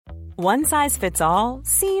One size fits all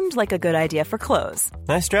seemed like a good idea for clothes.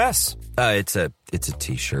 Nice dress. It's a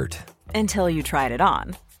t-shirt. Until you tried it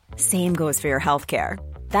on. Same goes for your healthcare.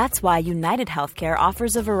 That's why United Healthcare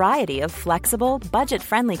offers a variety of flexible,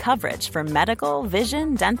 budget-friendly coverage for medical,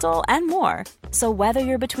 vision, dental, and more. So whether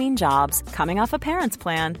you're between jobs, coming off a parent's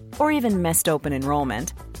plan, or even missed open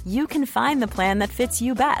enrollment, you can find the plan that fits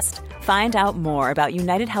you best. Find out more about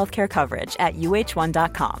United Healthcare coverage at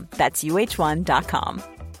uh1.com. That's uh1.com.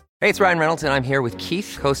 Hey, it's Ryan Reynolds, and I'm here with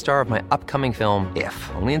Keith, co-star of my upcoming film,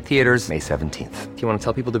 If, only in theaters May 17th. Do you want to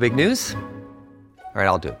tell people the big news? All right,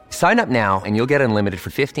 I'll do it. Sign up now and you'll get unlimited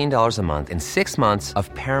for $15 a month and 6 months of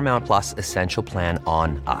Paramount Plus Essential Plan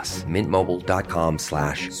on us.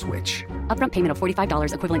 MintMobile.com/switch. Upfront payment of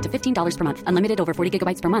 $45 equivalent to $15 per month. Unlimited over 40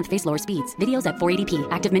 gigabytes per month. Face lower speeds. Videos at 480p.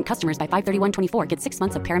 Active Mint customers by 531.24 get 6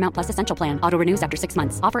 months of Paramount Plus Essential Plan. Auto renews after 6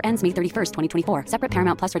 months. Offer ends May 31st, 2024. Separate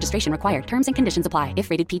Paramount Plus registration required. Terms and conditions apply if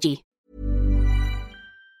rated PG.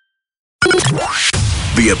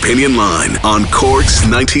 The Opinion Line on Cork's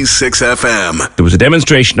 96 FM. There was a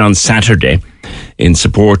demonstration on Saturday in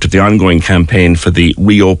support of the ongoing campaign for the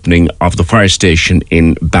reopening of the fire station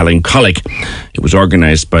in Ballincollig. It was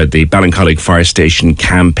organised by the Ballincollig Fire Station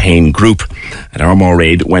Campaign Group, and Armagh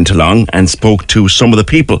Raid went along and spoke to some of the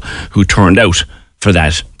people who turned out for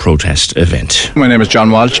that protest event. My name is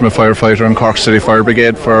John Walsh. I'm a firefighter in Cork City Fire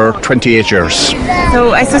Brigade for 28 years.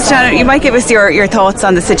 So I suppose, John, you might give us your thoughts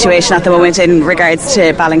on the situation at the moment in regards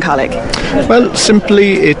to Ballincollig. Well,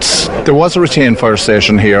 simply, there was a retained fire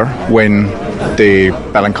station here when the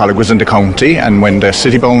Ballincollig was in the county, and when the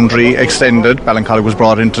city boundary extended, Ballincollig was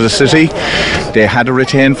brought into the city. They had a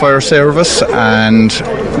retained fire service, and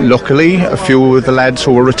luckily a few of the lads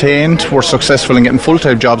who were retained were successful in getting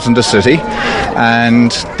full-time jobs in the city,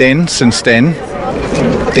 and then since then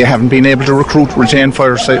they haven't been able to recruit retained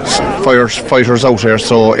firefighters out here,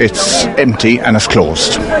 so it's empty and it's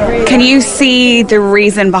closed. Can you see the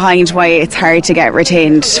reason behind why it's hard to get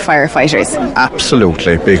retained firefighters?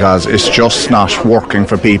 Absolutely, because it's just not working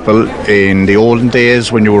for people. In the olden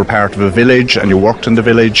days, when you were part of a village and you worked in the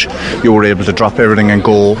village, you were able to drop everything and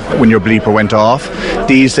go when your bleeper went off.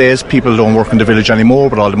 These days, people don't work in the village anymore,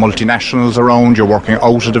 but all the multinationals around, you're working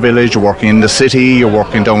out of the village, you're working in the city, you're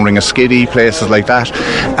working down Ringaskiddy, places like that,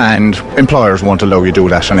 and employers won't allow you to do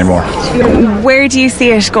that anymore. Where do you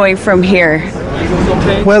see it going from here?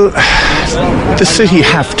 Well, the city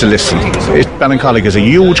have to listen. Ballincollig is a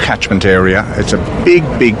huge catchment area. It's a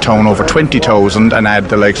big town, over 20,000, and add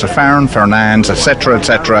the likes of Farn, Fernandes,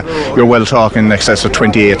 etc., you're well talking in excess of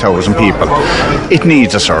 28,000 people. It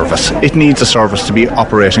needs a service. It needs a service to be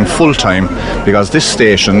operating full time, because this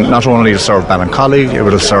station not only will serve Ballincollig, it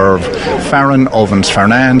will serve Farran, Ovens,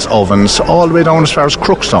 Fernandes, Ovens, all the way down as far as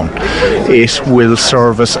Crookstown. It will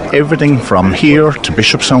service everything from here to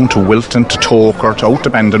Bishopstown to Wilton to Toker to out to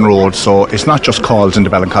Bandon Road, so it's not just calls in the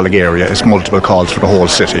Ballincollig area, it's multiple calls for the whole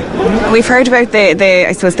city. We've heard about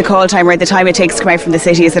the call time, or the time it takes to come out from the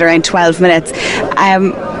city is at around 12 minutes.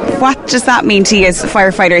 What does that mean to you as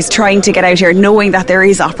firefighters trying to get out here, knowing that there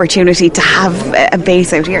is opportunity to have a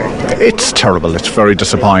base out here? It's terrible. It's very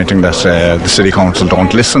disappointing that the City Council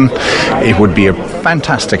don't listen. It would be a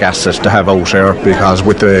fantastic asset to have out here, because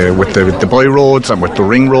with the by roads and with the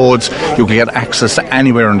ring roads, you can get access to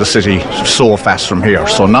anywhere in the city so fast from here.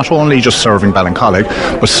 So not only just serving Ballincollig,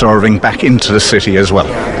 but serving back into the city as well.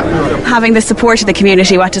 Having the support of the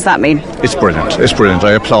community, what does that mean? It's brilliant. It's brilliant.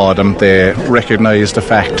 I applaud them. They recognise the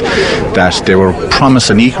fact that they were promised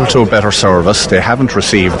an equal to a better service. They haven't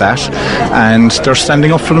received that, and they're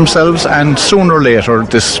standing up for themselves, and sooner or later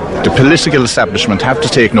the political establishment have to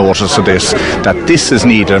take notice of this, that this is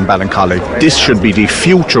needed in Ballincollig. This should be the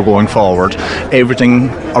future going forward, everything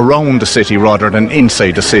around the city rather than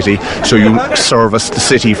inside the city, so you service the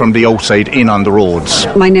city from the outside in on the roads.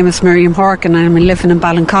 My name is Miriam Horgan and I'm living in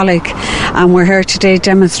Ballincollig, and we're here today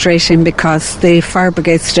demonstrating because the fire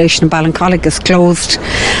brigade station in Ballincollig is closed,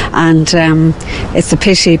 and it's a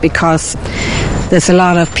pity because there's a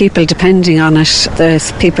lot of people depending on it.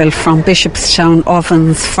 There's people from Bishopstown,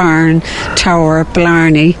 Ovens, Farn, Tower,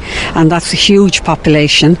 Blarney, and that's a huge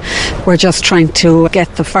population. We're just trying to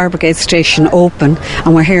get the fire brigade station open,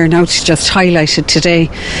 and we're here now to just highlight it today.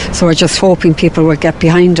 So we're just hoping people will get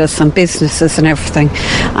behind us, and businesses and everything.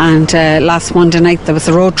 And last Monday night there was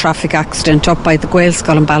a road traffic accident up by the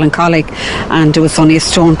Gaelscoil in Ballincollig, and it was only a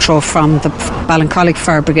stone throw from the Ballincollig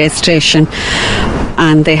fire brigade station,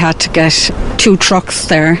 and they had to get 2 trucks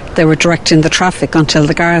there. They were directing the traffic until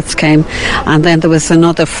the guards came, and then there was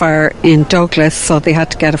another fire in Douglas, so they had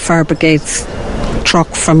to get a fire brigade truck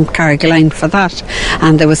from Carrigaline for that,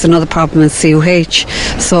 and there was another problem in COH.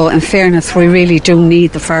 So in fairness, we really do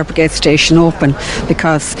need the fire brigade station open,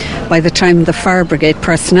 because by the time the fire brigade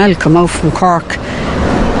personnel come out from Cork,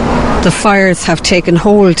 the fires have taken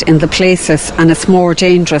hold in the places, and it's more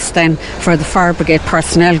dangerous then for the fire brigade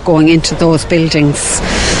personnel going into those buildings.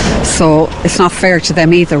 So it's not fair to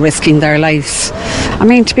them either, risking their lives. I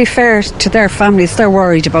mean, to be fair to their families, they're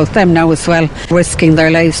worried about them now as well, risking their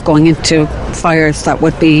lives going into fires that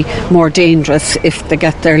would be more dangerous if they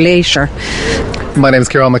get there later. My name is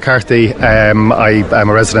Ciarán McCarthy. I'm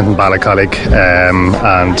a resident in Ballincollig, and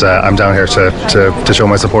I'm down here to show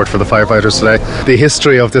my support for the firefighters today. The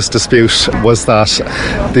history of this dispute was that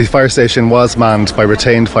the fire station was manned by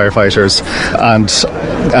retained firefighters, and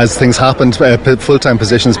as things happened, full-time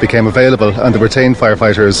positions became available, and the retained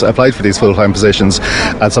firefighters applied for these full-time positions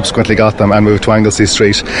and subsequently got them and moved to Anglesey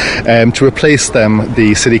Street. To replace them,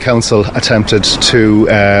 the City Council attempted to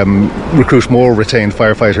recruit more retained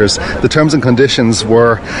firefighters. The terms and conditions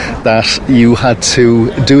were that you had to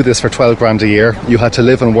do this for 12 grand a year. You had to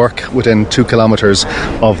live and work within 2 kilometres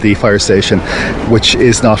of the fire station, which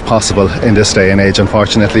is not possible in this day and age,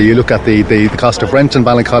 unfortunately. You look at the cost of rent in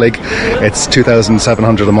Ballincollig, it's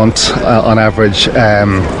 $2,700 a month on average,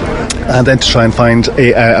 and then to try and find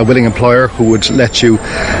a willing employer who would let you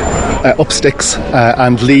up sticks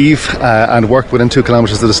and leave and work within 2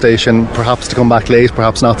 kilometres of the station, perhaps to come back late,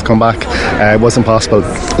 perhaps not to come back, wasn't possible.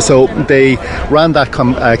 So they ran that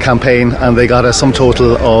campaign, and they got a sum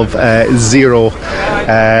total of 0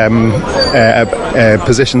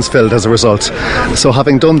 positions filled as a result. So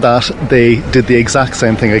having done that, they did the exact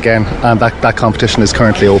same thing again, and that competition is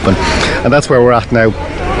currently open, and that's where we're at now.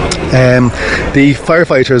 The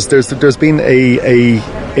firefighters, there's been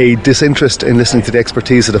a disinterest in listening to the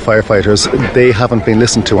expertise of the firefighters. They haven't been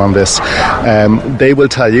listened to on this. They will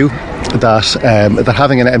tell you that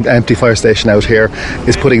having an empty fire station out here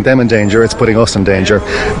is putting them in danger. It's putting us in danger.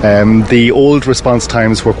 The old response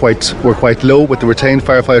times were quite low with the retained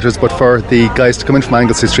firefighters, but for the guys to come in from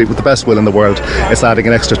Anglesey Street with the best will in the world, it's adding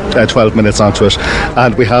an extra 12 minutes onto it.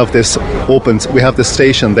 And we have this opened. We have this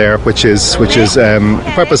station there, which is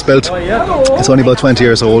purpose built. It's only about 20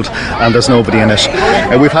 years old, and there's nobody in it.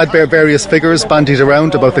 We've had various figures bandied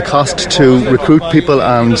around about the cost to recruit people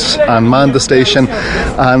and man the station,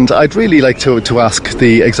 and I'd really like to ask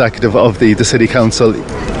the executive of the City Council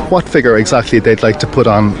what figure exactly they'd like to put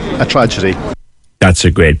on a tragedy. That's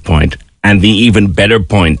a great point. And the even better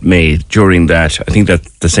point made during that, I think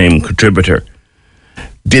that's the same contributor,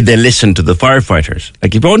 did they listen to the firefighters?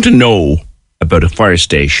 Like, if you want to know about a fire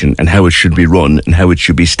station and how it should be run and how it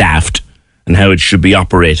should be staffed and how it should be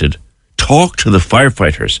operated, talk to the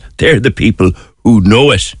firefighters. They're the people who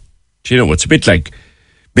know it. Do you know, it's a bit like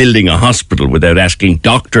building a hospital without asking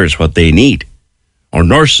doctors what they need or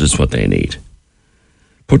nurses what they need.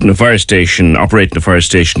 Putting a fire station, operating a fire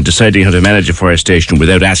station, deciding how to manage a fire station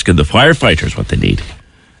without asking the firefighters what they need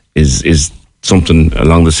is something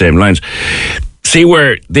along the same lines. See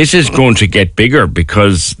where this is going to get bigger,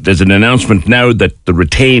 because there's an announcement now that the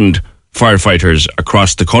retained firefighters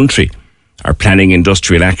across the country are planning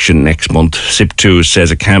industrial action next month. SIP2 says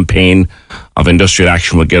a campaign of industrial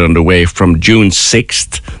action will get underway from June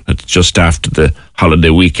 6th. That's just after the holiday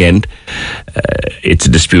weekend. It's a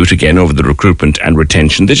dispute again over the recruitment and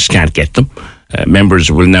retention. They just can't get them. Members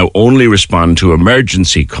will now only respond to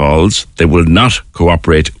emergency calls. They will not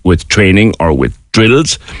cooperate with training or with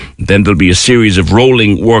drills. Then there'll be a series of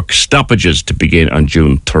rolling work stoppages to begin on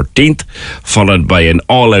June 13th, followed by an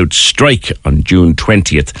all-out strike on June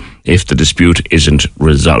 20th if the dispute isn't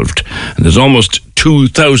resolved. And there's almost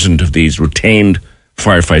 2,000 of these retained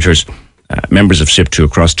firefighters, members of SIP2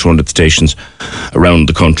 across 200 stations around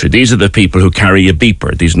the country. These are the people who carry a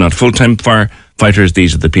beeper. These are not full-time firefighters.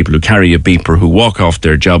 These are the people who carry a beeper, who walk off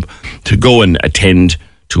their job to go and attend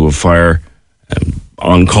to a fire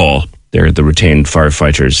on call. They're the retained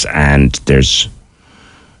firefighters, and there's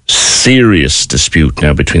serious dispute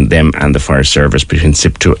now between them and the fire service, between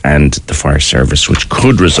SIP2 and the fire service, which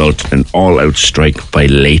could result in an all-out strike by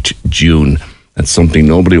late June. That's something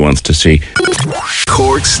nobody wants to see.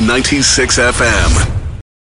 Cork's 96 FM.